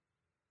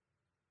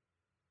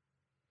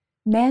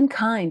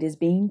Mankind is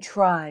being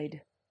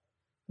tried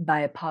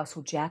by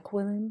Apostle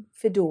Jacqueline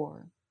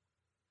Fedor.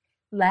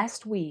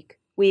 Last week,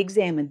 we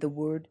examined the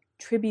word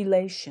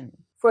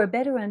tribulation for a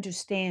better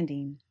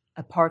understanding,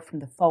 apart from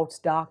the false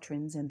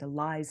doctrines and the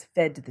lies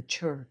fed to the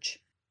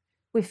church.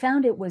 We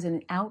found it was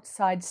an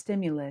outside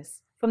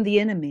stimulus from the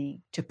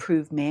enemy to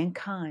prove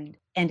mankind,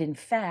 and in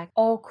fact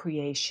all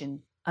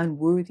creation,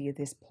 unworthy of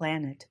this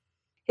planet.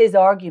 His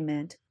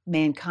argument: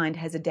 mankind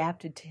has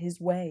adapted to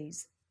his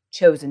ways,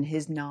 chosen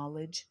his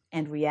knowledge,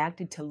 and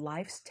reacted to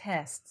life's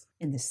tests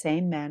in the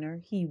same manner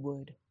he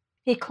would.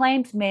 He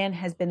claims man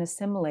has been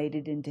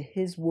assimilated into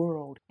his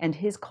world and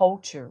his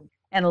culture,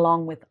 and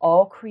along with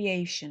all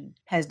creation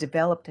has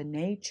developed a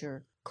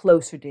nature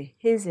closer to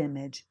his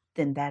image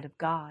than that of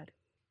God.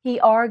 He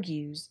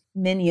argues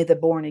many of the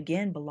born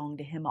again belong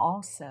to him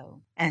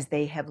also, as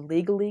they have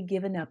legally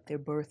given up their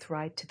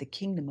birthright to the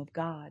kingdom of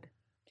God.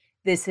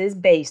 This is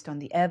based on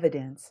the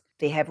evidence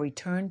they have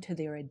returned to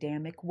their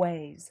Adamic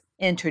ways,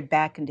 entered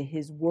back into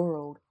his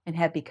world, and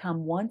have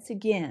become once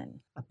again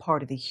a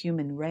part of the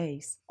human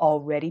race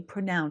already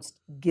pronounced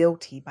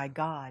guilty by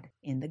God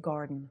in the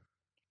garden.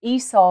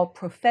 Esau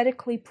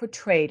prophetically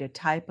portrayed a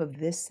type of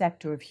this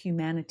sector of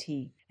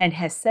humanity and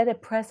has set a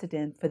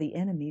precedent for the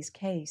enemy's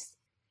case.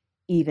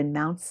 Even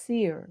Mount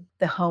Seir,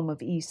 the home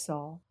of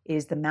Esau,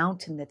 is the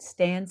mountain that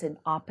stands in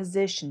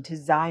opposition to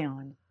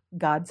Zion,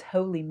 God's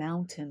holy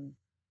mountain.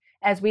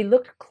 As we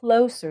look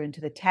closer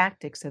into the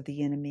tactics of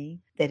the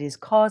enemy that is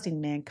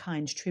causing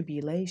mankind's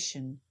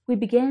tribulation, we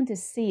began to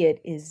see it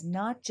is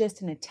not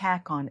just an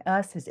attack on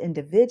us as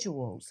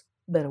individuals,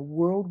 but a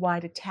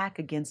worldwide attack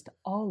against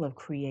all of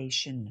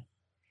creation.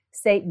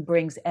 Satan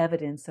brings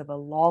evidence of a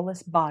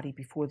lawless body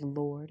before the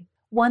Lord,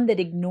 one that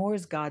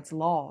ignores God's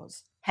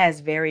laws, has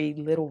very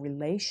little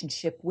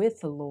relationship with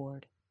the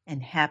Lord,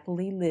 and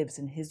happily lives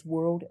in his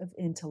world of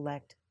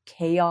intellect,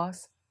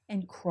 chaos,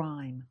 and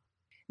crime.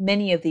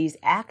 Many of these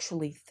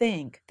actually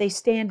think they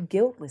stand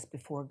guiltless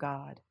before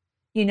God.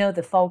 You know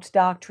the false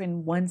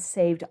doctrine, once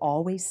saved,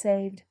 always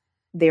saved?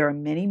 There are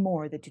many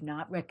more that do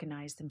not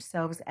recognize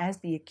themselves as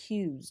the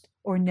accused,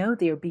 or know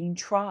they are being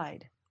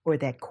tried, or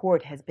that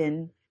court has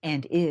been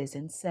and is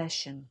in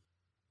session.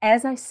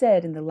 As I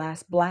said in the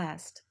last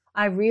blast,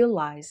 I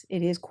realize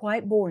it is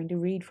quite boring to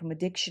read from a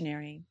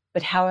dictionary,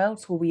 but how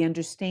else will we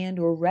understand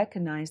or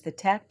recognize the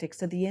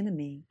tactics of the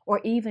enemy, or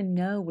even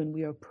know when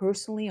we are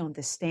personally on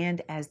the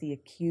stand as the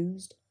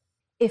accused?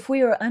 If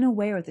we are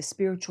unaware of the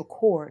spiritual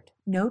court,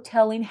 no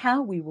telling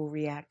how we will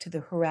react to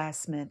the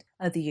harassment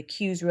of the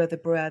accuser of the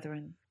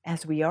brethren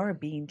as we are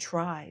being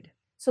tried.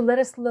 So let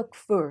us look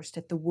first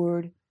at the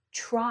word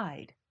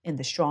tried in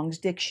the Strong's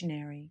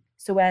Dictionary,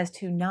 so as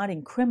to not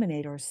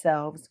incriminate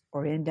ourselves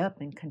or end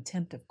up in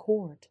contempt of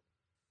court.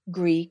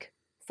 Greek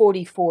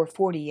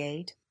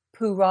 4448,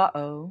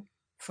 purao,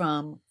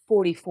 from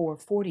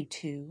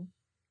 4442,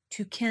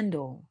 to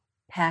kindle,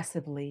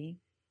 passively,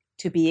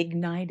 to be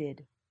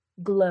ignited,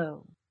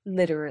 glow,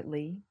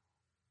 literally,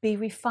 be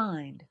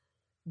refined,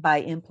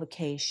 by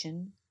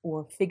implication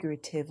or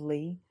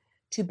figuratively,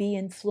 to be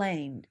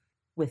inflamed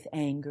with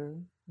anger,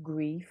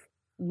 grief,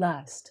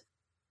 lust,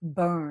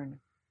 burn,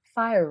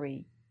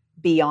 fiery,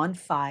 be on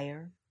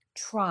fire,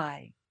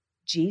 try.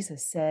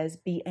 Jesus says,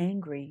 be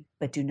angry,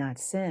 but do not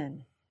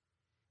sin.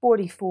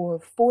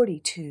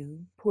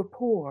 4442,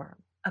 purpur,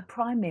 a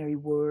primary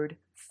word,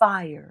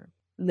 fire,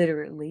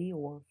 literally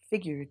or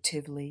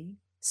figuratively,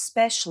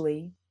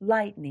 specially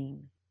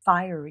lightning,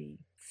 fiery,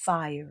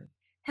 fire.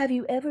 Have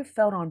you ever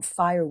felt on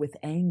fire with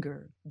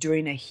anger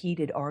during a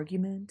heated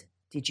argument?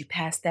 Did you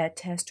pass that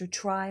test or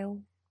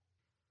trial?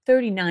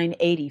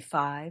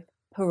 3985,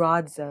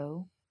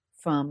 perazzo,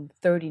 from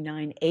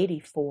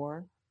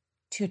 3984,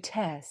 to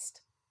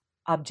test,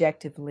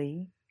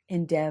 objectively,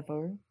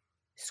 endeavor,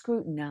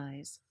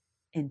 scrutinize,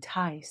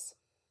 entice,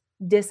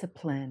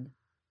 discipline,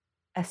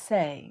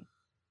 assay,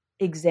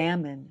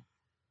 examine,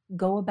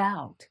 go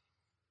about,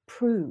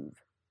 prove,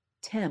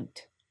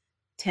 tempt,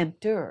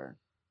 tempter,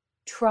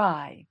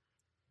 try.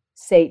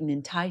 Satan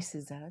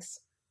entices us,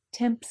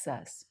 tempts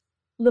us,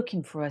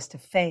 looking for us to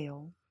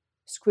fail,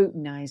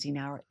 scrutinizing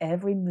our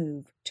every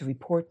move to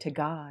report to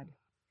God.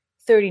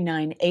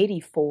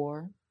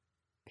 3984,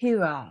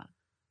 pira,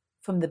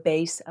 from the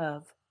base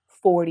of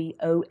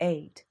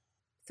 4008,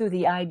 through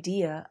the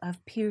idea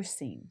of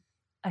piercing,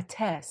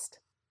 attest,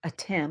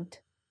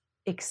 attempt,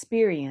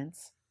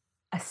 experience,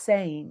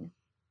 assaying,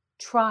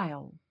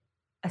 trial.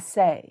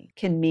 Assay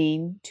can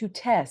mean to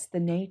test the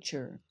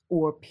nature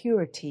or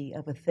purity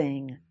of a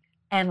thing,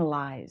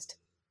 analyzed,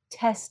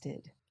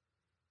 tested.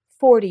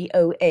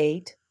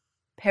 4008,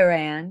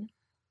 paran,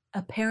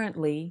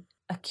 apparently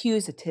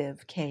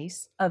accusative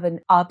case of an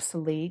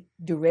obsolete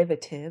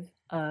derivative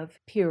of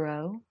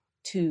piro,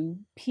 to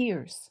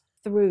pierce,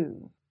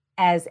 through,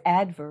 as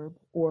adverb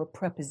or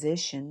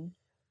preposition,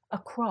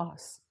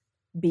 across,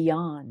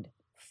 beyond,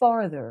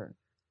 farther,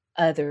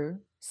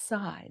 other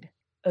side,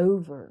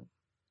 over.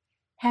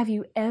 Have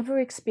you ever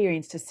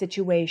experienced a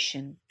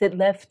situation that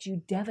left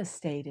you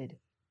devastated,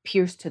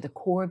 pierced to the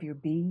core of your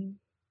being?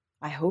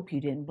 I hope you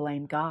didn't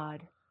blame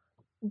God.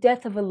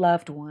 Death of a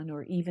loved one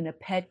or even a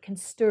pet can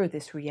stir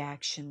this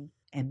reaction,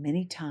 and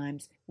many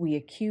times we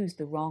accuse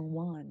the wrong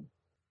one.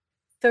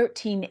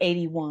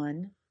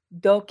 1381,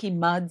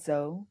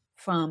 dokimazo,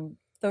 from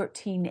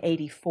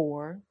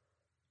 1384,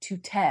 to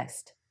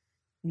test,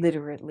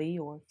 literally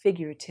or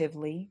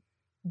figuratively,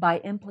 by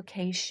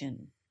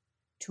implication,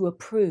 to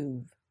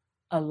approve,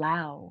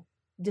 allow,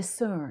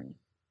 discern,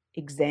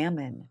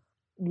 examine,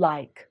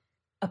 like,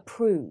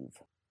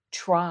 approve,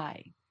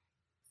 try.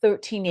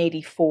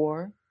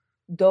 1384,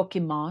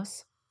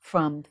 dokimos,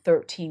 from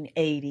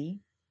 1380,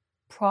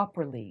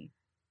 properly,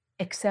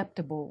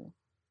 acceptable,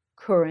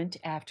 current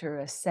after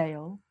a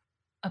sale,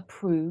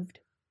 approved,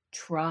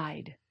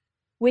 tried.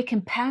 We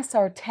can pass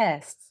our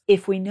tests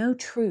if we know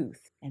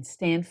truth and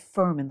stand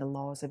firm in the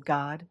laws of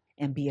God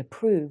and be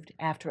approved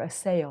after a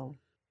sale.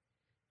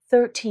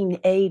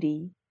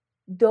 1380,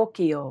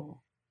 dokio,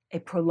 a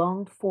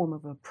prolonged form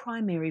of a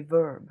primary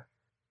verb.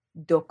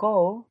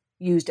 Doko,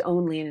 used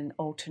only in an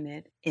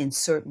alternate in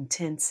certain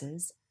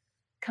tenses.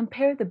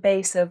 Compare the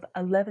base of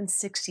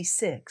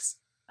 1166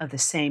 of the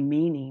same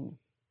meaning.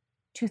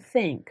 To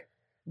think,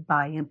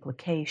 by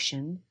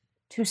implication,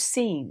 to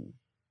seem,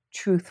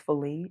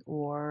 truthfully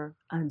or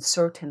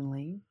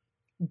uncertainly,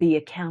 be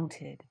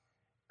accounted,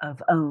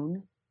 of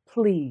own,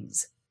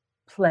 please,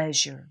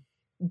 pleasure,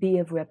 be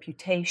of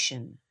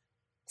reputation,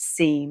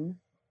 seem,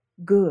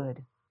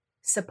 good,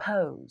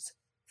 suppose,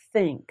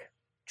 think,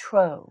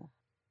 tro.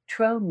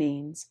 Tro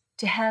means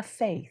to have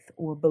faith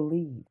or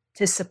believe,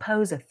 to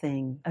suppose a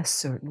thing a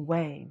certain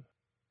way.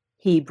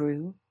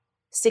 Hebrew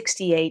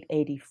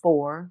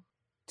 6884,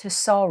 to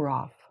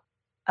sarof,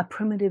 a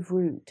primitive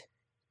root,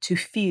 to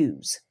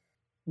fuse,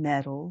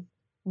 metal,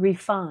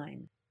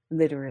 refine,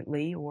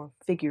 literally or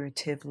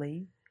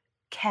figuratively,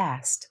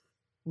 cast,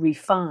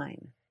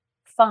 refine,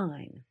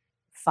 fine,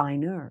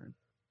 finer,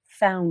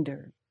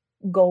 founder,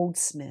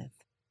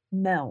 goldsmith,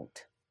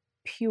 melt,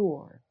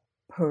 pure,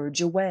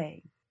 purge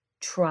away,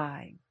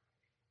 try.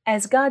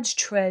 As God's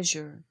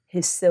treasure,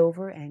 his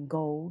silver and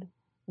gold,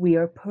 we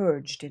are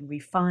purged and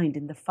refined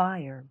in the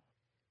fire.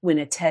 When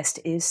a test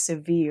is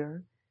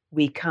severe,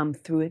 we come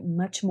through it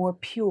much more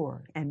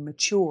pure and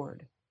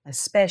matured,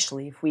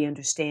 especially if we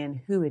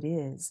understand who it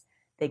is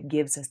that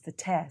gives us the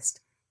test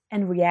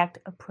and react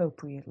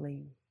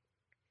appropriately.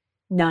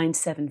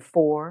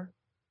 974,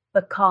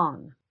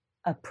 bakan,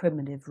 a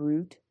primitive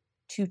root,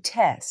 to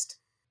test,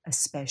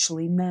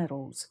 especially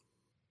metals,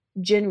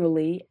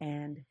 generally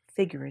and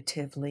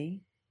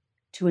figuratively,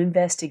 to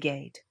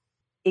investigate,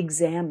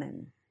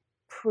 examine,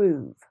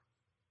 prove,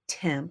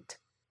 tempt,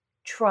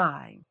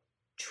 try,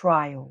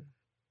 trial.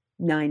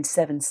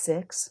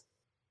 976,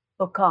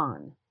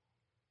 bakan,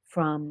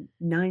 from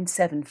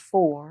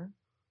 974,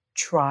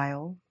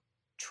 trial,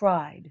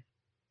 tried.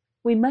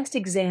 We must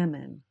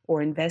examine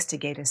or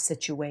investigate a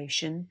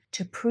situation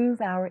to prove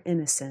our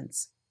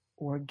innocence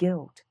or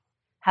guilt.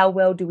 How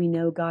well do we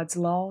know God's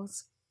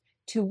laws?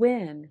 To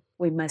win,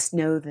 we must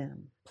know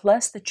them,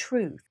 plus the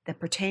truth that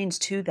pertains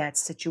to that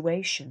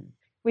situation.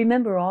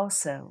 Remember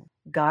also,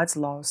 God's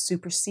laws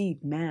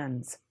supersede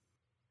man's.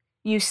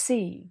 You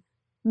see,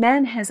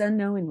 man has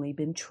unknowingly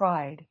been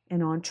tried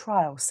and on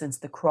trial since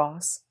the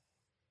cross.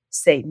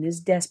 Satan is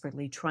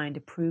desperately trying to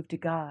prove to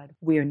God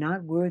we are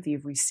not worthy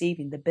of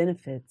receiving the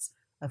benefits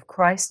of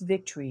Christ's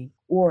victory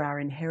or our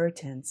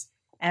inheritance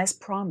as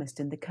promised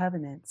in the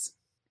covenants.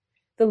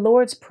 The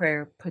Lord's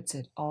Prayer puts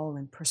it all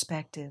in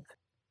perspective.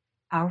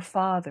 Our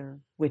Father,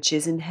 which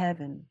is in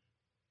heaven.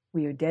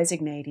 We are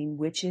designating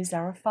which is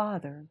our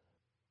Father.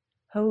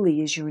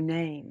 Holy is your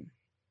name.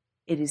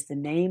 It is the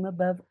name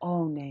above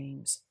all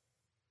names.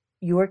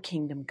 Your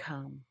kingdom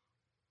come.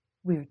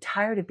 We are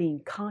tired of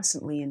being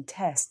constantly in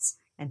tests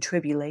and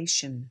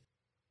tribulation.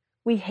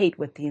 We hate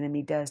what the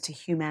enemy does to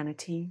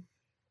humanity,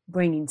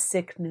 bringing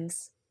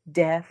sickness,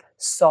 death,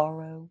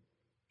 sorrow.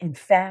 In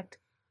fact,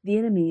 the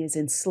enemy is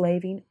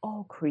enslaving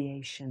all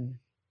creation.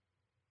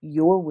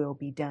 Your will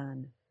be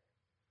done.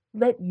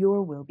 Let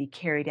your will be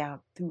carried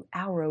out through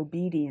our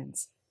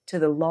obedience to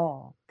the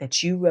law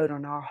that you wrote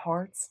on our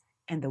hearts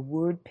and the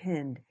word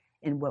penned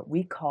in what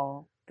we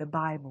call the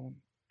Bible.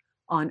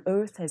 On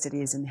earth as it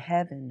is in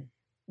heaven,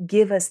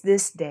 give us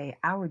this day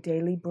our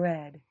daily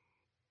bread.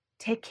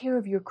 Take care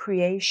of your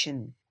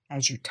creation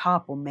as you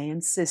topple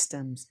man's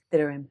systems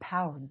that are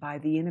empowered by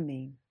the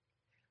enemy.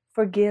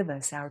 Forgive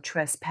us our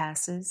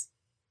trespasses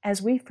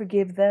as we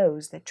forgive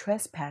those that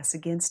trespass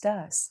against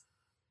us.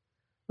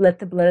 Let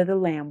the blood of the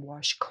Lamb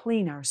wash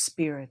clean our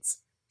spirits,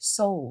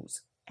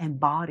 souls, and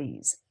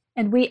bodies.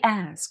 And we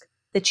ask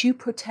that you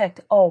protect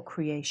all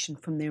creation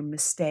from their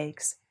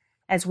mistakes,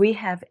 as we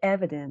have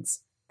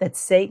evidence that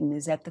Satan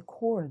is at the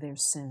core of their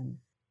sin.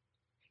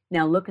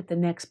 Now look at the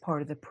next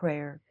part of the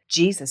prayer.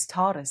 Jesus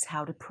taught us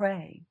how to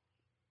pray.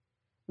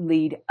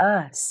 Lead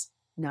us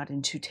not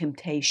into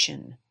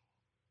temptation,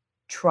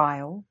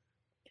 trial,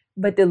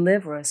 but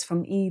deliver us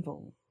from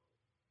evil.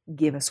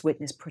 Give us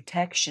witness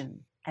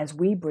protection as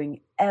we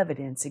bring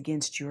evidence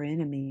against your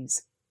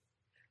enemies.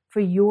 For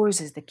yours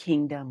is the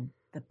kingdom,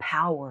 the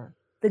power,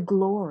 the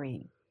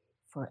glory,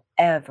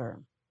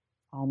 forever.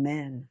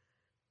 Amen.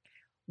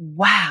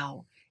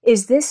 Wow,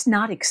 is this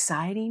not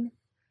exciting?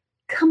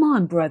 Come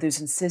on, brothers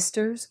and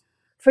sisters.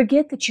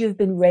 Forget that you have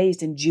been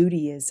raised in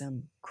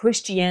Judaism,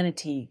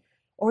 Christianity,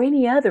 or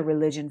any other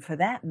religion for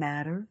that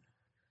matter.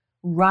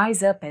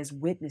 Rise up as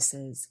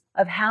witnesses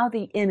of how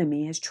the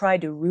enemy has tried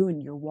to ruin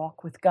your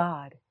walk with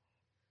God.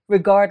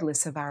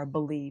 Regardless of our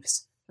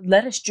beliefs,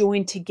 let us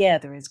join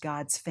together as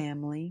God's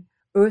family,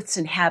 earth's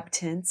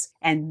inhabitants,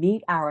 and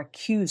meet our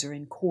accuser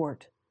in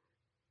court.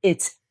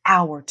 It's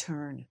our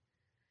turn.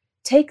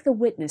 Take the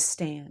witness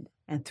stand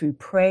and through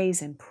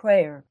praise and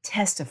prayer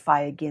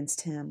testify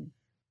against him.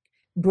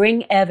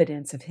 Bring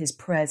evidence of his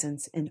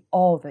presence in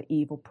all the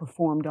evil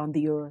performed on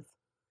the earth.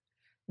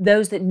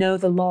 Those that know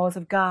the laws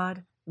of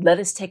God, let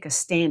us take a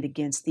stand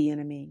against the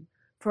enemy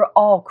for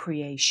all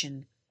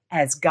creation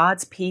as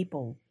God's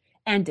people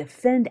and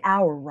defend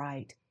our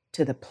right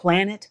to the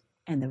planet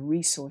and the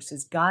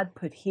resources God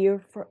put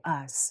here for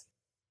us.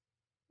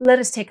 Let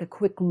us take a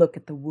quick look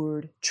at the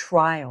word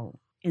trial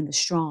in the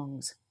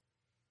Strong's.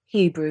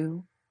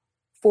 Hebrew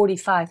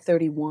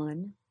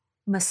 4531,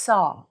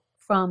 Masah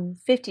from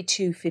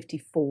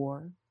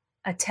 5254,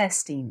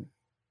 attesting,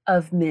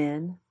 of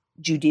men,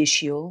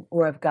 judicial,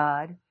 or of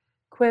God,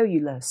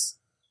 querulous,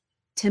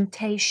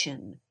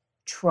 temptation,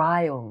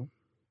 trial,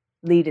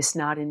 lead us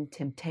not in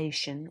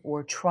temptation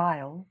or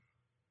trial.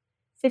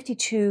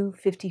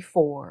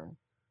 5254,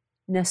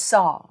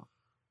 Nasah,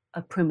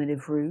 a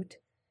primitive root,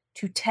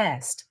 to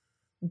test,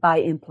 by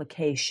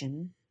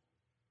implication,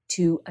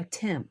 to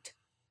attempt,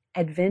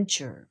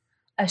 adventure,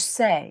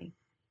 assay,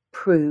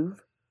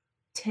 prove,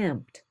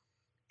 tempt,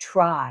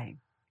 try.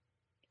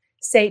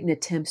 Satan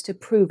attempts to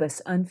prove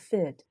us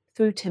unfit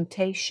through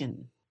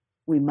temptation.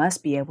 We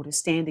must be able to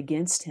stand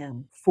against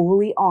him,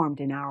 fully armed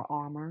in our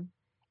armor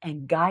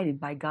and guided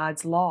by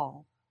God's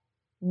law.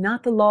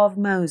 Not the law of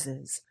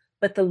Moses,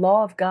 but the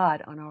law of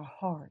God on our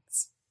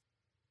hearts.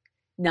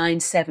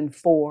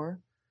 974,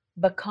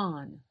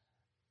 Bakan,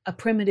 a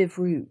primitive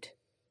root,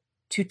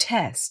 to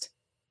test,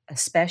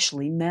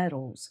 especially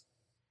metals,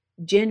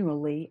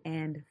 generally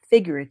and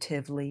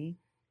figuratively,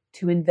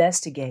 to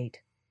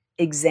investigate,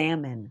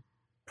 examine,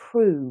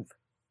 prove,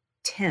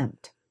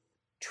 tempt,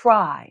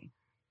 try,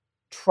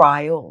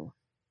 trial.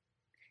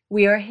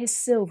 We are his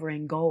silver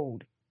and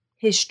gold,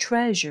 his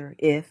treasure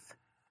if,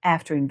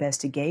 after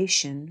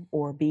investigation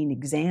or being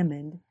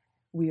examined,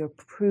 we are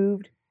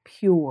proved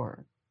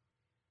pure.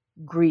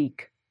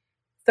 Greek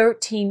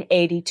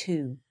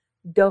 1382,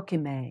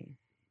 dokime,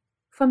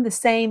 from the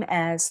same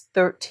as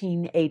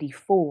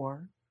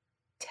 1384,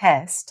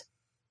 test,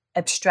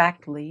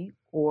 abstractly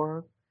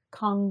or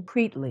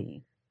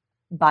concretely,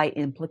 by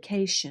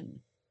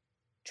implication,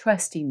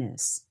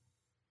 trustiness,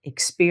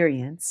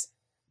 experience,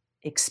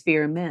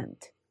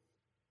 experiment,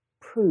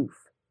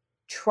 proof,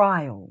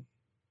 trial.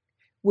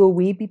 Will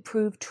we be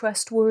proved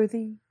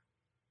trustworthy?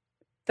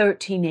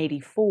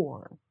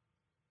 1384,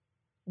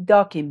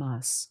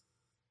 dokimas,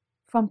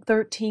 from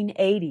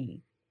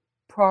 1380,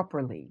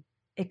 properly,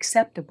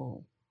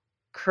 acceptable,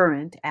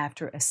 current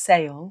after a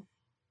sale,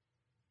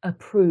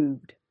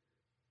 approved,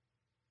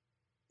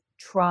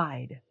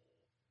 tried.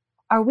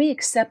 Are we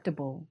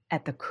acceptable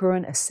at the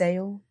current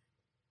assale?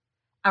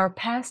 Our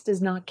past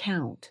does not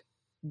count,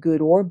 good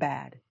or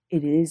bad.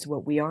 It is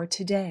what we are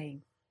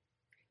today.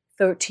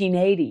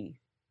 1380,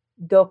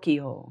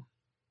 dokio,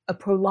 a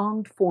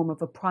prolonged form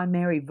of a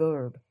primary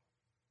verb.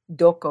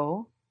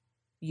 Doko,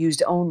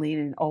 used only in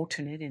an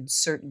alternate in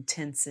certain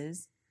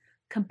tenses.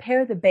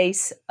 Compare the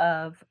base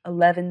of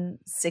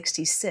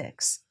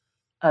 1166,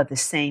 of the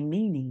same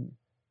meaning.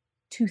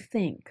 To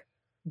think,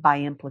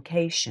 by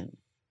implication.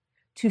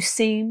 To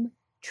seem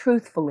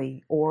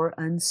truthfully or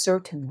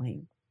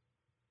uncertainly.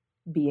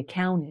 Be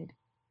accounted,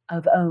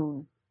 of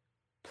own.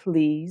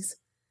 Please,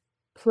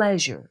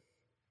 pleasure,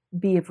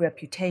 be of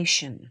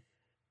reputation.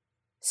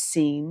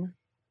 Seem,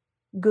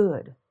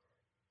 good.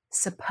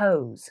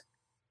 Suppose,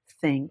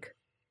 think,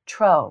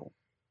 tro.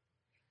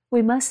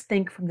 We must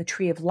think from the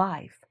tree of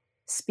life,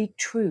 speak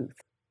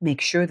truth,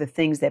 make sure the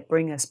things that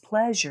bring us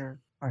pleasure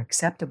are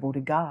acceptable to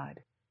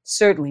God.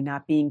 Certainly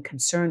not being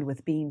concerned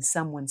with being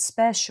someone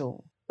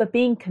special, but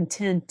being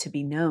content to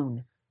be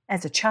known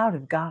as a child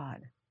of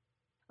God.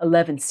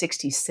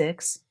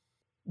 1166,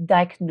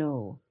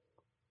 daikno,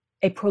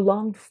 a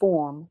prolonged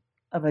form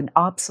of an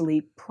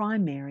obsolete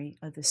primary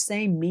of the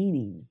same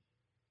meaning.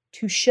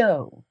 To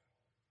show,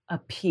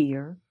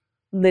 appear,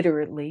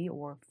 literally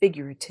or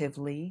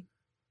figuratively,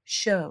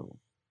 show.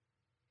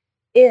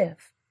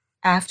 If,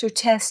 after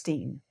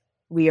testing,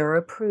 we are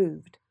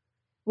approved,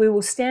 we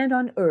will stand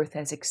on earth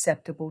as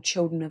acceptable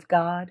children of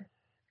God.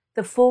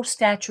 The full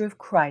stature of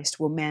Christ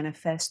will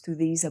manifest through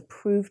these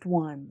approved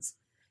ones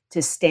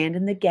to stand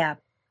in the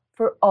gap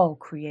for all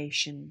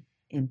creation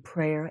in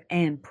prayer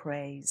and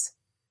praise.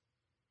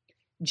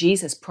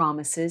 Jesus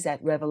promises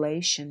at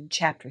Revelation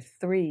chapter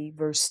 3,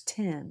 verse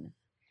 10,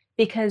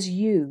 because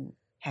you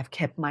have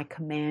kept my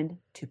command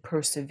to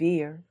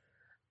persevere,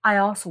 I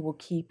also will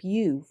keep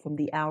you from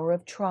the hour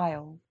of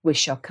trial, which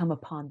shall come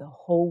upon the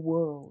whole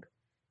world,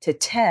 to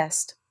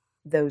test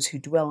those who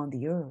dwell on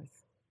the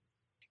earth.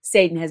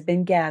 Satan has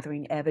been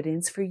gathering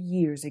evidence for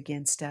years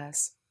against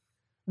us.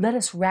 Let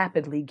us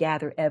rapidly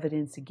gather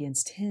evidence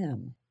against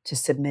him to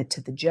submit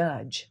to the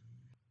judge.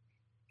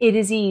 It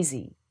is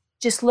easy.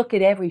 Just look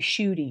at every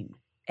shooting,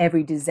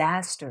 every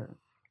disaster,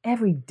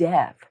 every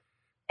death,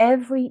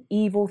 every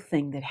evil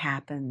thing that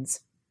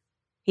happens.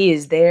 He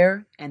is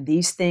there, and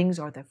these things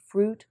are the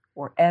fruit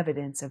or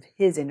evidence of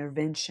his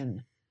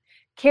intervention.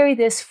 Carry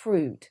this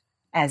fruit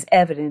as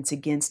evidence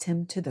against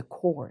him to the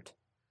court.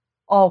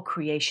 All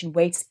creation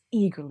waits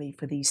eagerly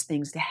for these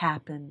things to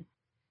happen.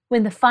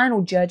 When the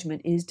final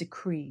judgment is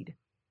decreed,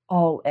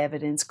 all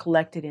evidence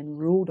collected and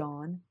ruled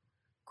on,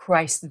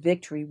 Christ's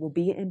victory will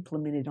be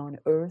implemented on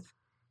earth,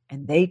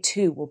 and they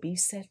too will be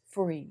set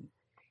free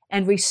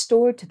and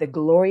restored to the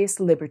glorious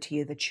liberty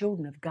of the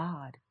children of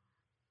God.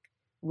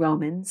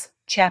 Romans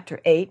chapter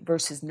 8,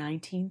 verses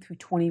 19 through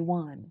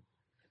 21.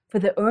 For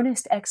the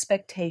earnest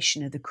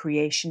expectation of the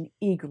creation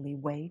eagerly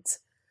waits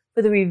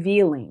for the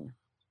revealing,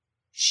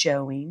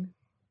 show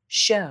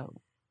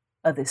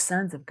of the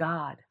sons of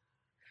God.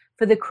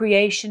 For the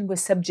creation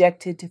was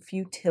subjected to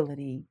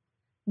futility,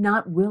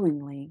 not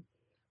willingly,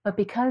 but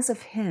because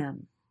of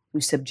him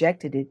who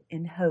subjected it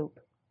in hope,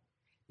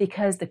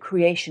 because the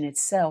creation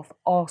itself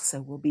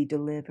also will be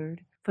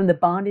delivered from the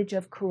bondage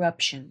of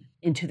corruption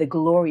into the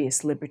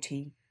glorious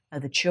liberty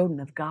of the children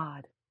of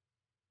God.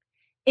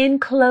 In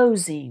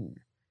closing,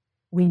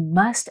 we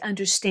must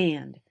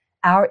understand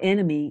our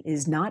enemy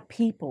is not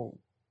people,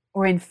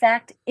 or in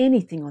fact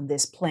anything on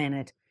this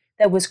planet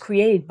that was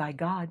created by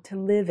God to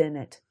live in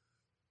it.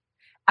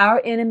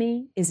 Our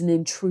enemy is an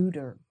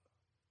intruder.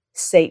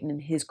 Satan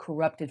and his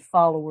corrupted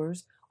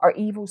followers are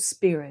evil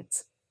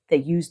spirits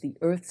that use the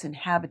earth's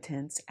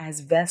inhabitants as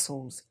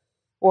vessels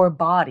or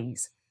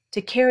bodies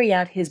to carry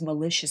out his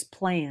malicious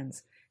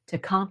plans to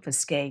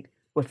confiscate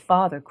what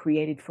Father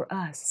created for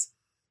us.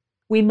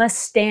 We must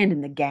stand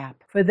in the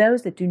gap for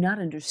those that do not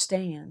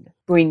understand,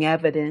 bring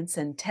evidence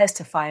and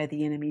testify of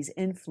the enemy's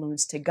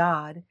influence to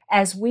God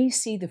as we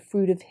see the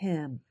fruit of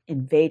him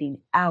invading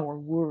our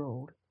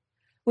world.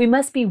 We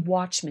must be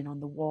watchmen on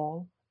the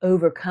wall,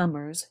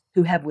 overcomers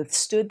who have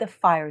withstood the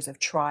fires of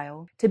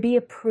trial, to be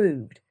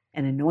approved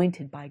and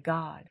anointed by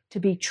God, to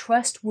be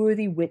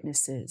trustworthy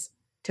witnesses,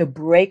 to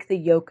break the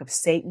yoke of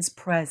Satan's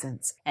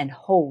presence and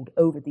hold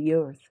over the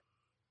earth.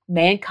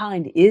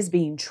 Mankind is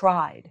being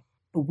tried,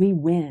 but we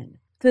win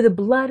through the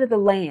blood of the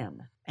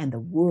Lamb and the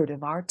word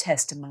of our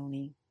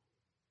testimony.